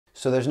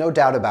So there's no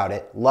doubt about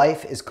it,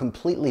 life is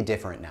completely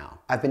different now.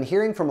 I've been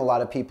hearing from a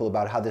lot of people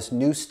about how this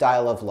new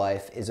style of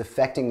life is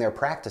affecting their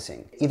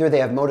practicing. Either they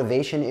have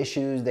motivation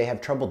issues, they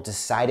have trouble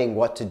deciding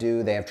what to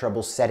do, they have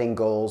trouble setting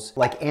goals.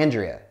 Like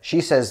Andrea,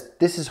 she says,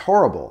 "This is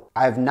horrible.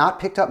 I have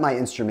not picked up my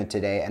instrument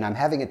today and I'm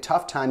having a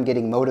tough time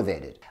getting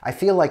motivated. I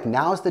feel like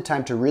now is the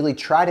time to really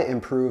try to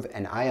improve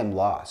and I am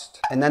lost."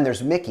 And then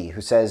there's Mickey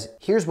who says,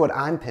 "Here's what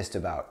I'm pissed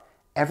about.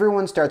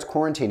 Everyone starts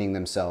quarantining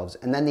themselves,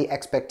 and then the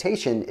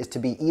expectation is to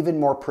be even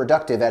more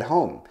productive at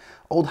home.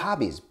 Old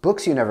hobbies,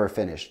 books you never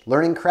finished,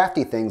 learning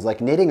crafty things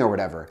like knitting or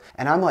whatever.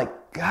 And I'm like,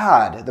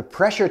 God, the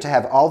pressure to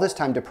have all this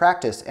time to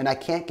practice, and I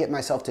can't get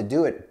myself to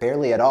do it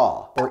barely at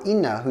all." Or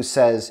Ina, who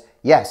says,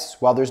 "Yes,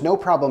 while there's no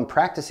problem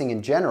practicing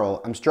in general,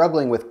 I'm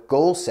struggling with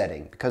goal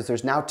setting because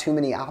there's now too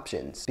many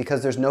options.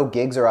 Because there's no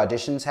gigs or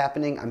auditions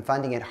happening, I'm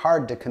finding it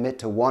hard to commit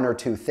to one or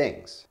two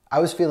things." I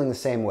was feeling the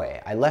same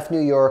way. I left New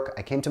York,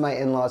 I came to my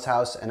in-laws'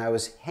 house, and I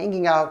was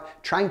hanging out,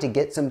 trying to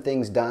get some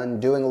things done,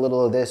 doing a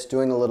little of this,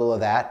 doing a little of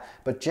that,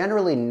 but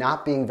generally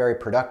not being very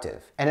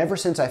productive. And ever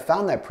since I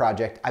found that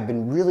project, I've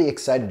been really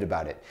excited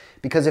about it.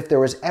 Because if there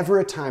was ever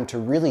a time to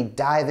really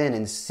dive in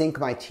and sink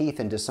my teeth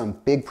into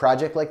some big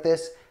project like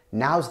this,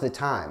 now's the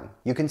time.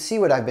 You can see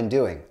what I've been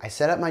doing. I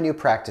set up my new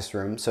practice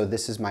room, so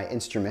this is my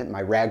instrument,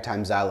 my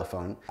ragtime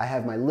xylophone. I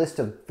have my list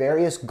of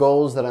various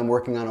goals that I'm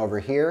working on over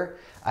here.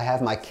 I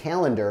have my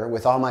calendar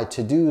with all my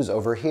to-dos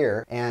over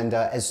here, and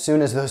as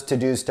soon as those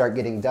to-dos start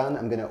getting done,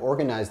 I'm gonna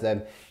organize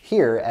them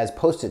here as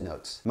Post-it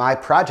notes. My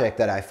project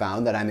that I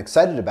found that I'm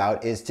excited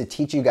about is to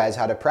teach you guys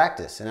how to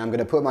practice, and I'm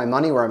gonna put my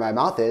money where my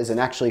mouth is and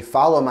actually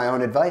follow my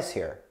own advice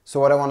here. So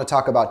what I want to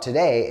talk about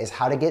today is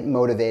how to get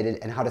motivated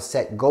and how to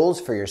set goals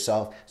for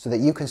yourself so that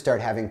you can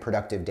start having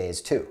productive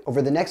days too.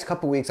 Over the next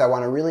couple weeks, I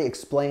want to really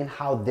explain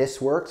how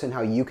this works and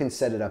how you can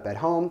set it up at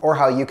home, or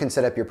how you can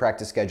set up your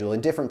practice schedule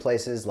in different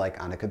places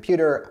like on a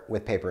computer,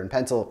 with paper and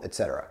pencil,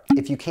 etc.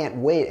 If you can't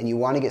wait and you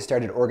want to get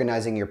started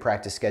organizing your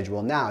practice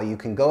schedule now, you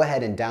can go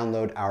ahead and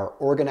download our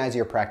Organize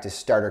Your Practice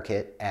Starter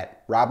Kit at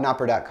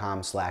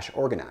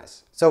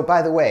robknopper.com/organize. So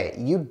by the way,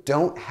 you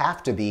don't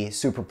have to be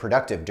super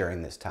productive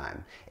during this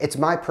time. It's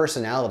my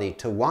personality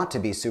to want to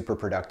be super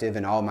productive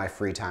in all my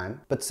free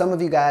time, but some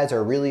of you guys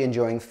are really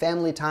enjoying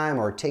family time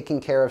or taking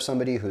care of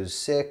somebody who's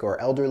sick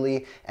or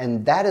elderly,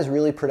 and that is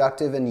really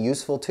productive and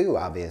useful too,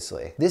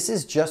 obviously. This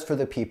is just for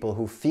the people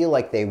who feel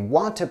like they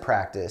want to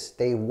practice,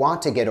 they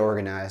want to get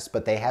organized,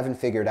 but they haven't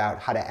figured out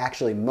how to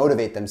actually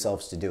motivate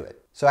themselves to do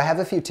it. So I have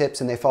a few tips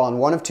and they fall in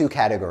one of two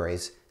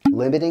categories: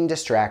 limiting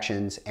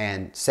distractions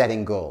and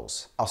setting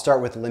goals. I'll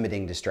start with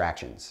limiting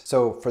distractions.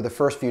 So for the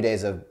first few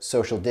days of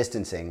social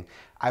distancing,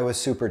 I was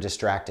super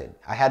distracted.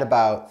 I had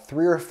about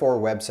 3 or 4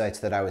 websites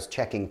that I was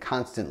checking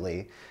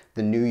constantly: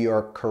 the New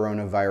York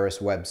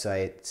coronavirus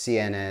website,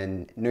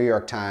 CNN, New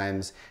York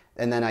Times,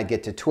 and then I'd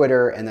get to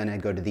Twitter, and then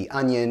I'd go to The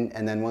Onion,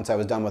 and then once I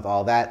was done with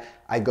all that,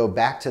 I'd go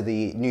back to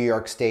the New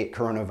York State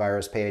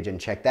coronavirus page and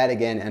check that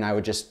again, and I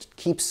would just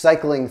keep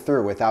cycling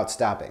through without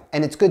stopping.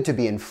 And it's good to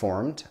be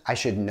informed. I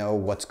should know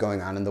what's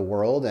going on in the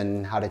world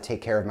and how to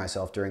take care of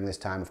myself during this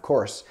time, of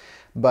course.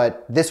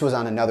 But this was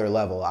on another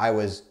level. I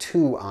was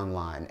too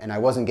online, and I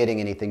wasn't getting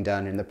anything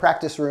done in the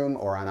practice room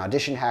or on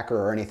Audition Hacker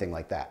or anything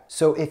like that.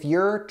 So if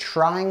you're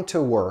trying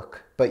to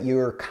work, but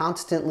you're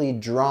constantly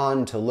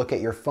drawn to look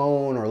at your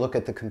phone or look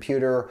at the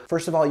computer,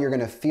 first of all, you're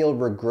gonna feel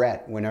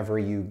regret whenever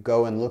you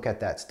go and look at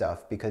that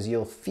stuff because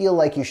you'll feel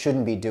like you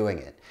shouldn't be doing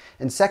it.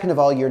 And second of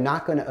all, you're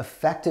not gonna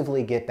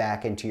effectively get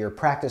back into your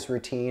practice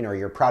routine or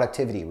your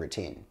productivity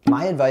routine.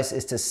 My advice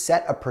is to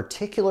set a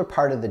particular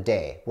part of the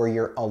day where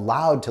you're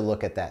allowed to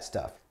look at that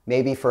stuff.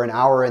 Maybe for an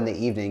hour in the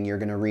evening, you're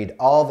gonna read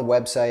all the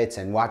websites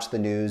and watch the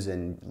news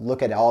and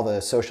look at all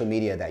the social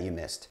media that you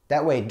missed.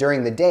 That way,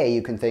 during the day,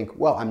 you can think,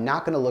 well, I'm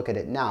not gonna look at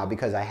it now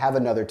because I have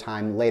another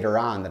time later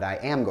on that I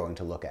am going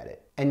to look at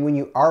it. And when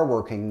you are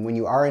working, when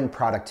you are in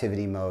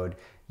productivity mode,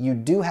 you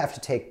do have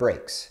to take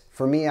breaks.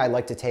 For me, I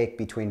like to take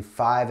between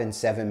 5 and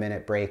 7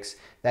 minute breaks.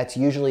 That's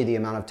usually the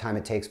amount of time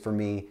it takes for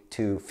me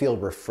to feel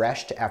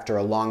refreshed after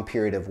a long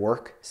period of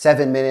work.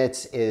 7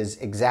 minutes is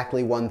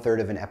exactly 1/3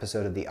 of an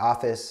episode of The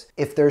Office.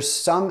 If there's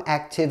some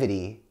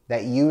activity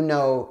that you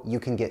know you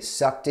can get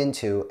sucked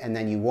into and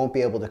then you won't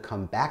be able to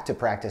come back to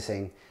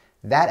practicing,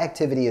 that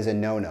activity is a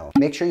no-no.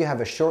 Make sure you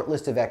have a short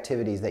list of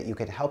activities that you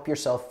can help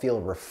yourself feel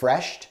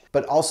refreshed,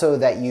 but also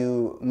that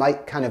you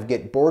might kind of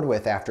get bored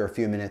with after a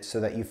few minutes so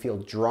that you feel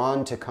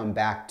drawn to come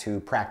back to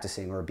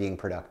practicing or being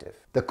productive.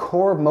 The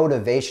core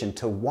motivation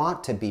to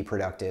want to be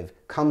productive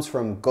comes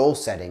from goal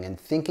setting and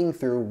thinking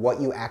through what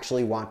you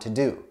actually want to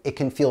do. It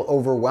can feel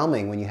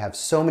overwhelming when you have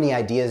so many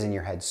ideas in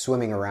your head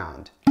swimming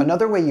around.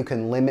 Another way you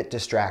can limit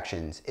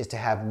distractions is to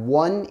have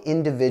one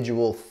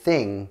individual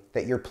thing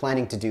that you're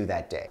planning to do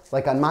that day.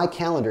 Like on my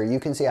calendar, you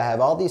can see I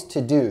have all these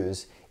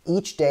to-dos.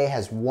 Each day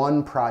has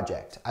one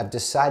project. I've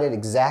decided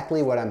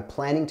exactly what I'm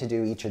planning to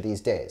do each of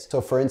these days. So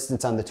for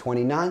instance, on the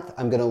 29th,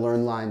 I'm gonna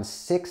learn lines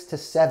 6 to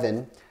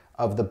 7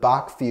 of the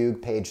Bach Fugue,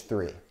 page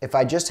 3. If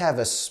I just have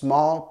a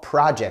small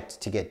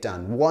project to get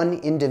done, one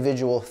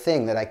individual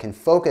thing that I can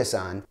focus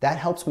on, that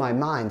helps my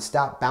mind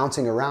stop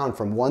bouncing around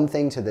from one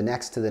thing to the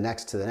next, to the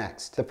next, to the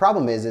next. The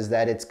problem is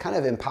that it's kind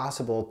of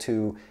impossible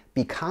to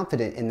be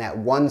confident in that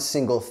one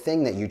single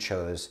thing that you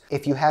chose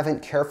if you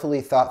haven't carefully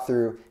thought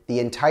through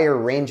the entire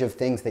range of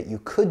things that you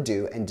could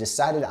do and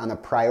decided on a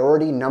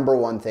priority number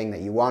one thing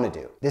that you want to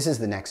do. This is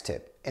the next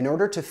tip. In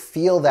order to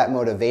feel that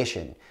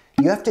motivation,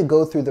 you have to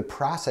go through the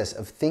process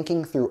of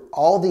thinking through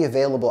all the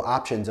available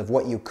options of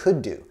what you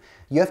could do.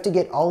 You have to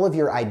get all of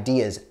your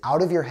ideas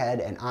out of your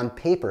head and on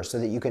paper so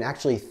that you can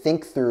actually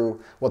think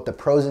through what the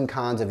pros and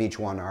cons of each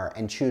one are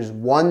and choose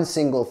one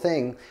single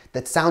thing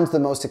that sounds the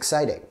most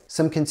exciting.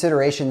 Some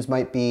considerations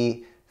might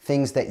be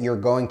things that you're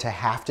going to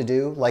have to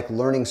do, like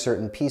learning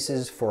certain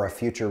pieces for a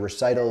future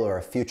recital or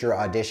a future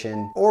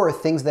audition, or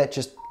things that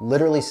just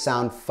literally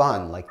sound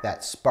fun, like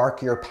that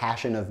spark your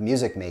passion of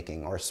music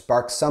making or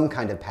spark some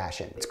kind of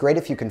passion. It's great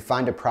if you can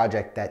find a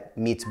project that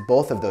meets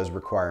both of those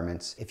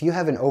requirements. If you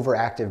have an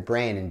overactive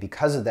brain and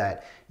because of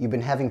that, you've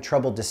been having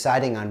trouble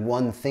deciding on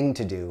one thing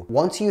to do,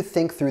 once you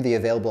think through the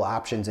available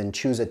options and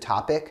choose a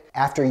topic,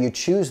 after you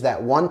choose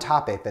that one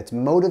topic that's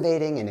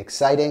motivating and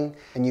exciting,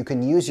 and you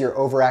can use your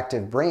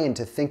overactive brain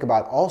to think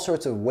about all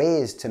sorts of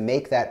ways to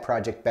make that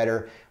project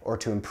better or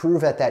to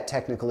improve at that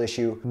technical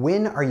issue,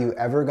 when are you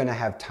ever going to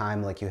have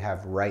time like you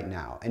have right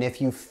now? And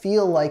if you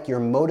feel like you're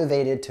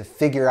motivated to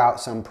figure out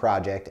some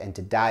project and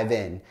to dive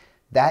in,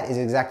 that is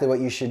exactly what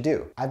you should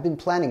do. I've been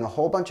planning a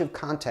whole bunch of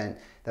content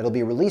that'll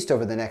be released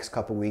over the next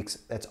couple weeks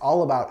that's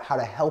all about how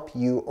to help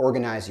you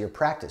organize your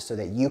practice so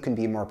that you can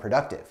be more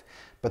productive.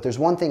 But there's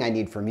one thing I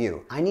need from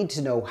you. I need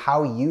to know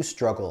how you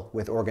struggle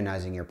with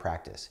organizing your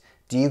practice.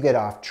 Do you get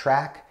off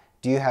track?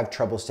 Do you have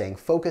trouble staying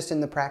focused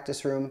in the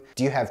practice room?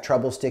 Do you have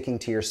trouble sticking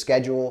to your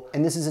schedule?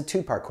 And this is a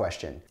two-part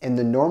question. In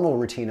the normal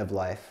routine of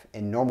life,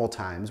 in normal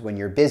times when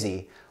you're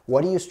busy,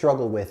 what do you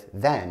struggle with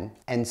then?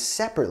 And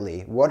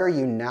separately, what are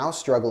you now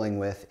struggling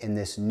with in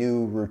this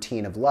new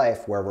routine of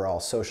life where we're all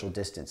social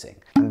distancing?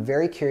 I'm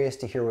very curious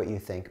to hear what you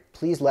think.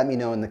 Please let me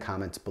know in the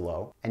comments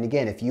below. And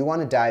again, if you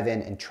want to dive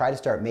in and try to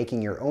start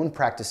making your own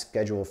practice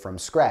schedule from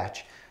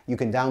scratch, you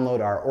can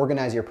download our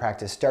Organize Your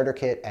Practice Starter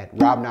Kit at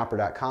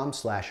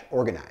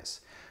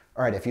robknopper.com/organize.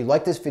 All right, if you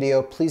like this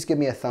video, please give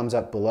me a thumbs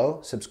up below,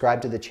 subscribe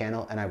to the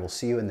channel, and I will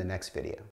see you in the next video.